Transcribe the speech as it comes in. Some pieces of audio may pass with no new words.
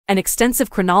An extensive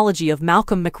chronology of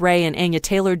Malcolm McRae and Anya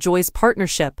Taylor-Joy's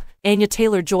partnership. Anya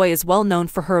Taylor-Joy is well known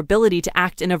for her ability to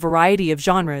act in a variety of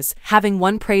genres, having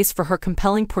won praise for her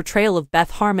compelling portrayal of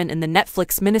Beth Harmon in the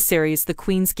Netflix miniseries The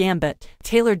Queen's Gambit.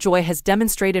 Taylor-Joy has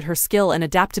demonstrated her skill and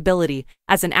adaptability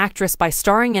as an actress by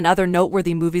starring in other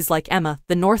noteworthy movies like Emma,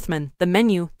 The Northman, The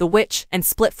Menu, The Witch, and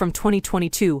Split from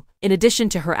 2022. In addition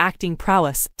to her acting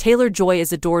prowess, Taylor-Joy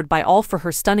is adored by all for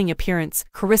her stunning appearance,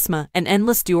 charisma, and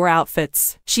endless Dior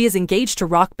outfits. She is engaged to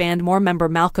rock band member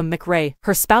Malcolm McRae,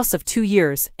 her spouse of 2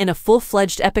 years, in a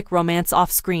full-fledged epic romance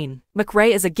off-screen.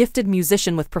 McRae is a gifted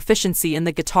musician with proficiency in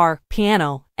the guitar,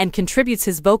 piano, and contributes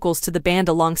his vocals to the band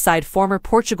alongside former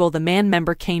Portugal The Man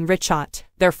member Kane Richot.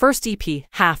 Their first EP,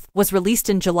 Half, was released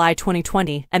in July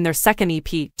 2020, and their second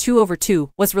EP,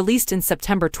 2/2, was released in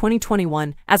September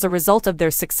 2021 as a result of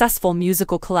their successful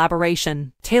musical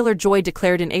collaboration. Taylor-Joy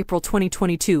declared in April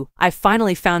 2022, "I've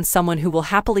finally found someone who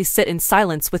will happily sit in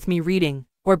silence with me reading.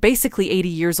 We're basically 80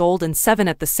 years old and 7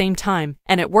 at the same time,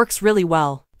 and it works really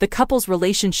well." The couple's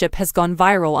relationship has gone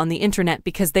viral on the internet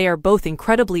because they are both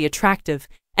incredibly attractive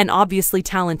and obviously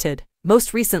talented.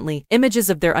 Most recently, images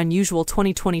of their unusual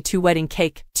 2022 wedding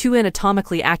cake, 2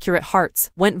 anatomically accurate hearts,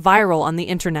 went viral on the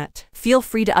internet. Feel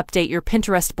free to update your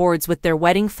Pinterest boards with their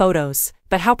wedding photos.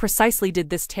 But how precisely did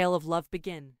this tale of love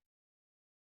begin?